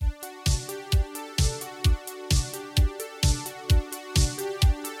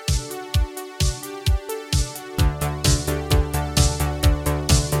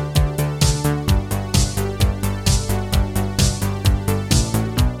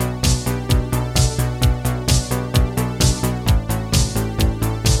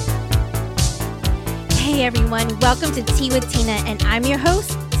everyone. Welcome to Tea with Tina, and I'm your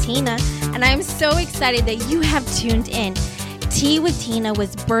host, Tina, and I'm so excited that you have tuned in. Tea with Tina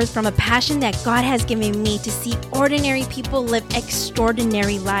was birthed from a passion that God has given me to see ordinary people live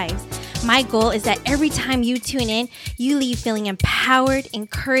extraordinary lives. My goal is that every time you tune in, you leave feeling empowered,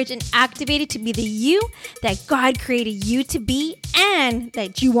 encouraged, and activated to be the you that God created you to be and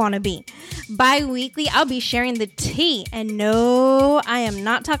that you want to be. Bi-weekly, I'll be sharing the tea. And no, I am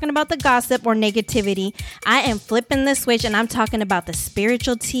not talking about the gossip or negativity. I am flipping the switch and I'm talking about the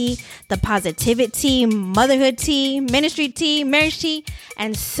spiritual tea, the positivity, motherhood tea, ministry tea, marriage tea,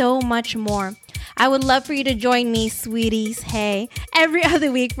 and so much more. I would love for you to join me, sweeties, hey, every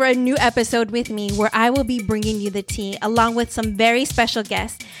other week for a new episode with me where I will be bringing you the tea along with some very special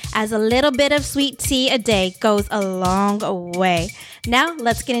guests, as a little bit of sweet tea a day goes a long way. Now,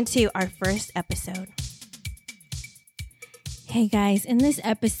 let's get into our first episode. Hey guys, in this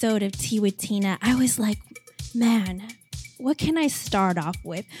episode of Tea with Tina, I was like, man, what can I start off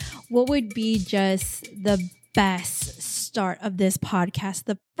with? What would be just the best start of this podcast,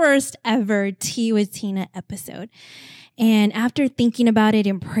 the first ever Tea with Tina episode? And after thinking about it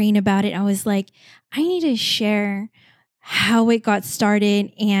and praying about it, I was like, I need to share how it got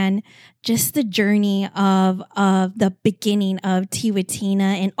started and just the journey of the beginning of Tea with Tina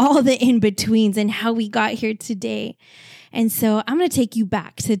and all the in-betweens and how we got here today. And so I'm going to take you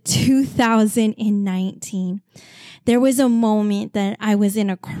back to 2019. There was a moment that I was in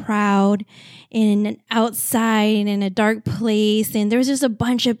a crowd, outside in a dark place, and there was just a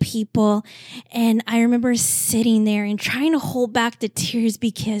bunch of people. And I remember sitting there and trying to hold back the tears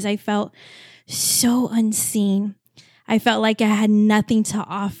because I felt so unseen. I felt like I had nothing to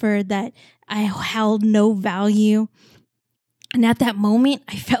offer, that I held no value. And at that moment,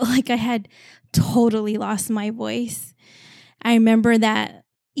 I felt like I had totally lost my voice. I remember that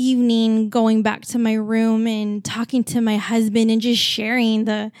evening going back to my room and talking to my husband and just sharing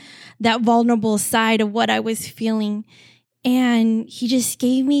that vulnerable side of what I was feeling. And he just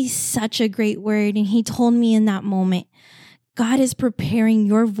gave me such a great word. And he told me in that moment, God is preparing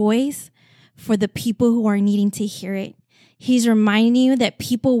your voice for the people who are needing to hear it. He's reminding you that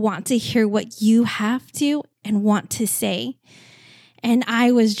people want to hear what you have to and want to say. And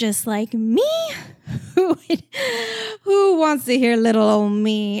I was just like, me? Who wants to hear little old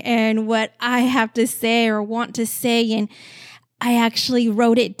me and what I have to say or want to say? And I actually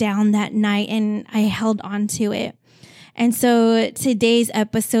wrote it down that night and I held on to it. And so today's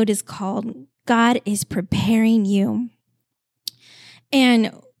episode is called God is Preparing You.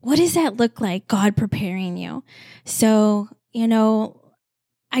 And what does that look like, God preparing you? So,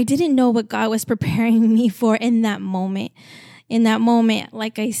 I didn't know what God was preparing me for in that moment. In that moment,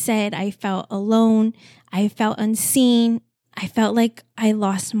 like I said, I felt alone. I felt unseen. I felt like I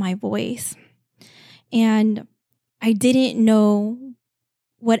lost my voice. And I didn't know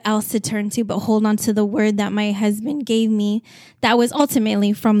what else to turn to but hold on to the word that my husband gave me. That was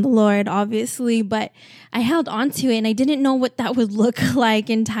ultimately from the Lord, obviously, but I held on to it and I didn't know what that would look like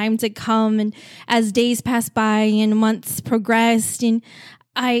in time to come. And as days passed by and months progressed, and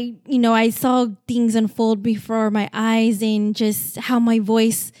I saw things unfold before my eyes and just how my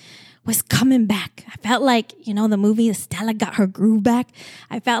voice was coming back. I felt like, the movie Stella got her groove back.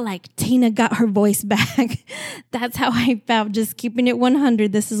 I felt like Tina got her voice back. That's how I felt, just keeping it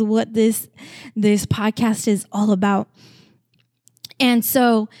 100. This is what this podcast is all about. And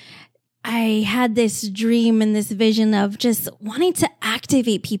so I had this dream and this vision of just wanting to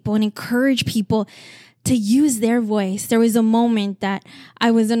activate people and encourage people to use their voice. There was a moment that I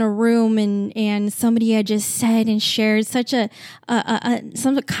was in a room and somebody had just said and shared such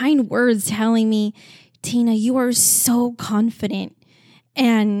some kind words telling me, Tina, you are so confident.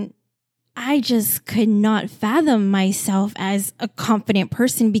 And I just could not fathom myself as a confident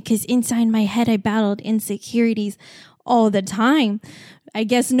person because inside my head, I battled insecurities all the time. I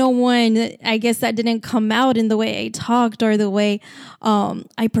guess that didn't come out in the way I talked or the way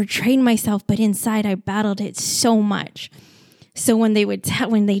I portrayed myself, but inside I battled it so much. So when they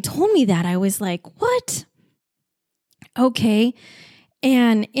told me that, I was like, what? Okay.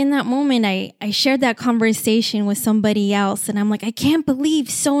 And in that moment, I shared that conversation with somebody else and I'm like, I can't believe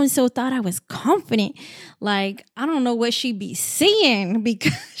so-and-so thought I was confident. Like, I don't know what she'd be saying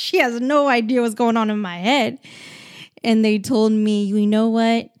because she has no idea what's going on in my head. And they told me, you know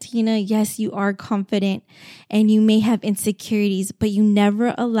what, Tina, yes, you are confident and you may have insecurities, but you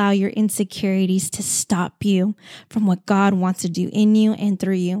never allow your insecurities to stop you from what God wants to do in you and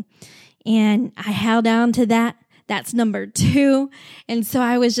through you. And I held on to that That's number 2. And so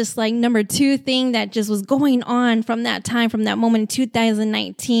I was just like, number 2 thing that just was going on from that time, from that moment in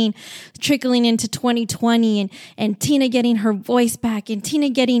 2019, trickling into 2020, and Tina getting her voice back, and Tina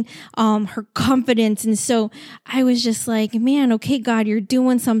getting her confidence. And so I was just like, man, okay, God, you're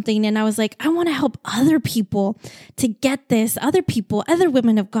doing something. And I was like, I want to help other people to get this, other people, other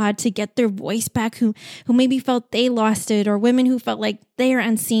women of God to get their voice back who maybe felt they lost it, or women who felt like they're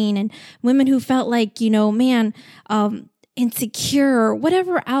unseen, and women who felt like, insecure, or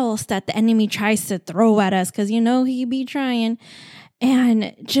whatever else that the enemy tries to throw at us, because he be trying,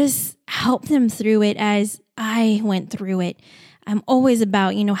 and just help them through it as I went through it. I'm always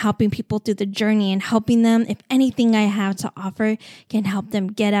about, helping people through the journey and helping them. If anything I have to offer can help them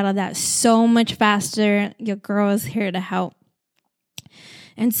get out of that so much faster, your girl is here to help.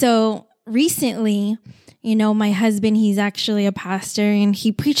 And so recently, my husband, he's actually a pastor, and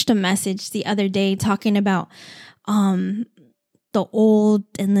he preached a message the other day talking about the old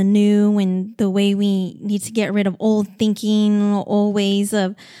and the new, and the way we need to get rid of old thinking, old ways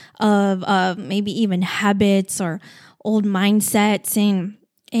of maybe even habits or old mindsets,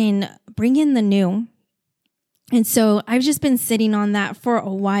 and bring in the new. And so I've just been sitting on that for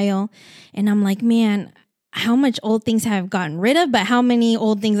a while, and I'm like, man, how much old things have gotten rid of, but how many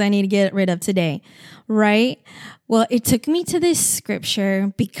old things I need to get rid of today, right? Well, it took me to this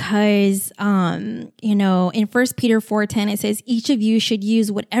scripture because, in 1 Peter 4:10, it says, each of you should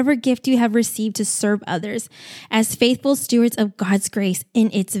use whatever gift you have received to serve others as faithful stewards of God's grace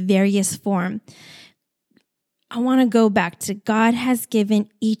in its various form. I want to go back to God has given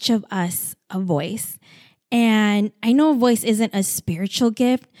each of us a voice. And I know a voice isn't a spiritual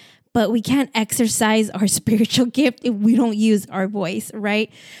gift, but we can't exercise our spiritual gift if we don't use our voice,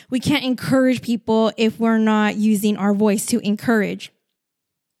 right? We can't encourage people if we're not using our voice to encourage.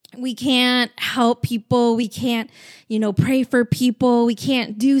 We can't help people. We can't, pray for people. We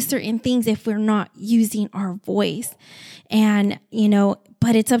can't do certain things if we're not using our voice. And,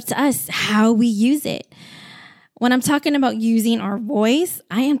 but it's up to us how we use it. When I'm talking about using our voice,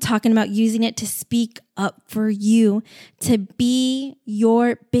 I am talking about using it to speak up for you, to be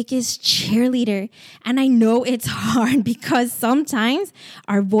your biggest cheerleader. And I know it's hard because sometimes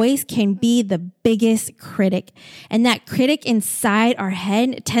our voice can be the biggest critic. And that critic inside our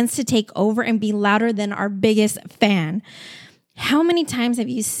head tends to take over and be louder than our biggest fan. How many times have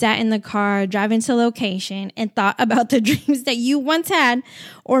you sat in the car driving to location and thought about the dreams that you once had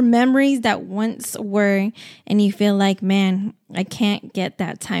or memories that once were, and you feel like, man, I can't get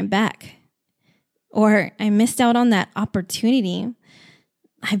that time back, or I missed out on that opportunity?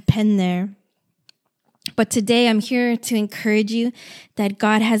 I've been there. But today I'm here to encourage you that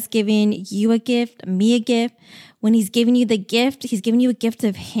God has given you a gift, me a gift. When he's given you the gift, he's given you a gift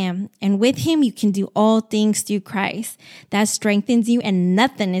of him. And with him, you can do all things through Christ. That strengthens you, and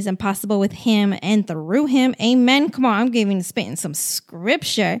nothing is impossible with him and through him. Amen. Come on, I'm spitting some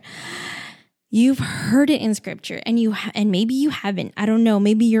scripture. You've heard it in scripture, and maybe you haven't. I don't know.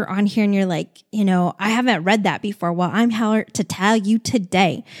 Maybe you're on here and you're like, I haven't read that before. Well, I'm here to tell you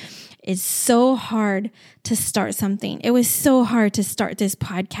today. It's so hard to start something. It was so hard to start this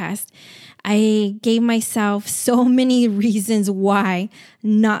podcast. I gave myself so many reasons why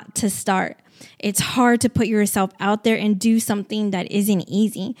not to start. It's hard to put yourself out there and do something that isn't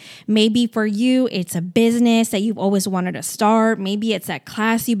easy. Maybe for you, it's a business that you've always wanted to start. Maybe it's that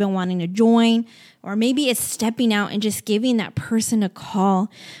class you've been wanting to join. Or maybe it's stepping out and just giving that person a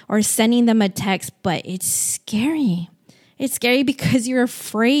call or sending them a text, but it's scary. It's scary because you're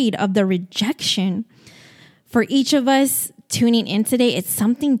afraid of the rejection. For each of us tuning in today, it's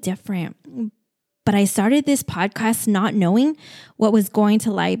something different. But I started this podcast not knowing what was going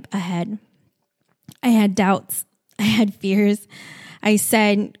to lie ahead. I had doubts. I had fears. I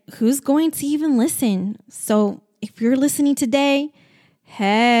said, who's going to even listen? So if you're listening today,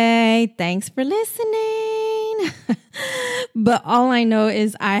 hey, thanks for listening. But all I know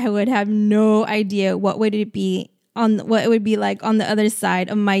is I would have no idea what it would be like on the other side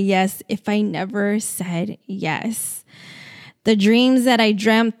of my yes if I never said yes. The dreams that I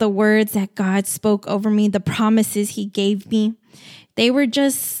dreamt, the words that God spoke over me, the promises he gave me, they would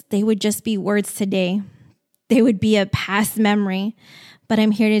just be words today. They would be a past memory. But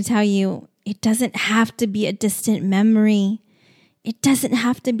I'm here to tell you, it doesn't have to be a distant memory. It doesn't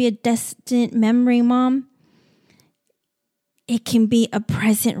have to be a distant memory, Mom. It can be a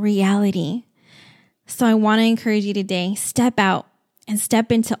present reality. So I want to encourage you today, step out and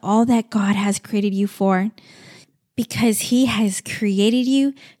step into all that God has created you for, because he has created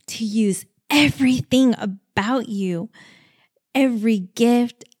you to use everything about you, every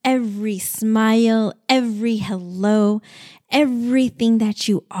gift, every smile, every hello, everything that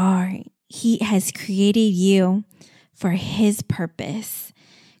you are. He has created you for his purpose.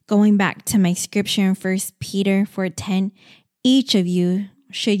 Going back to my scripture in 1 Peter 4:10, each of you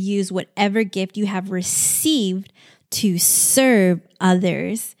should use whatever gift you have received to serve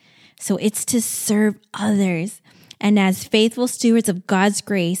others. So it's to serve others. And as faithful stewards of God's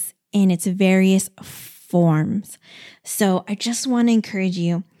grace in its various forms. So I just want to encourage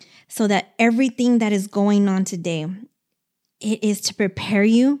you so that everything that is going on today, it is to prepare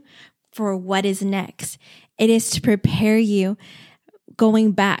you for what is next. It is to prepare you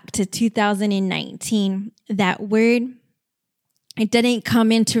going back to 2019. That word, it didn't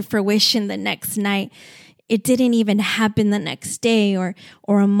come into fruition the next night. It didn't even happen the next day or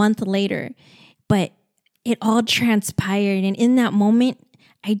a month later, but it all transpired. And in that moment,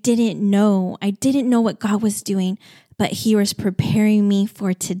 I didn't know what God was doing, but he was preparing me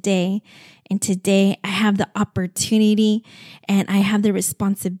for today. And today I have the opportunity and I have the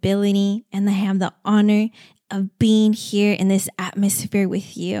responsibility and I have the honor of being here in this atmosphere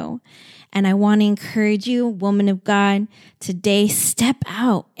with you. And I want to encourage you, woman of God, today, step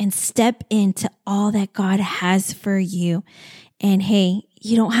out and step into all that God has for you. And hey,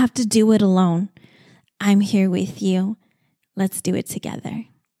 you don't have to do it alone. I'm here with you. Let's do it together.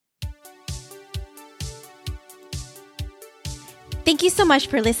 Thank you so much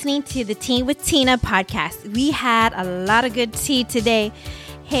for listening to the Tea with Tina podcast. We had a lot of good tea today.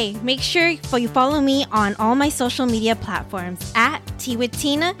 Hey, make sure you follow me on all my social media platforms at Tea with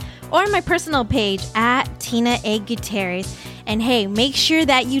Tina or my personal page at Tina A. Gutierrez. And hey, make sure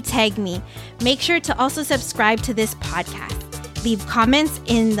that you tag me. Make sure to also subscribe to this podcast. Leave comments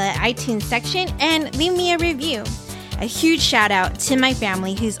in the iTunes section and leave me a review. A huge shout out to my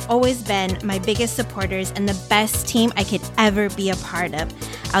family who's always been my biggest supporters and the best team I could ever be a part of.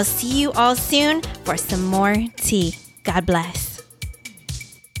 I'll see you all soon for some more tea. God bless.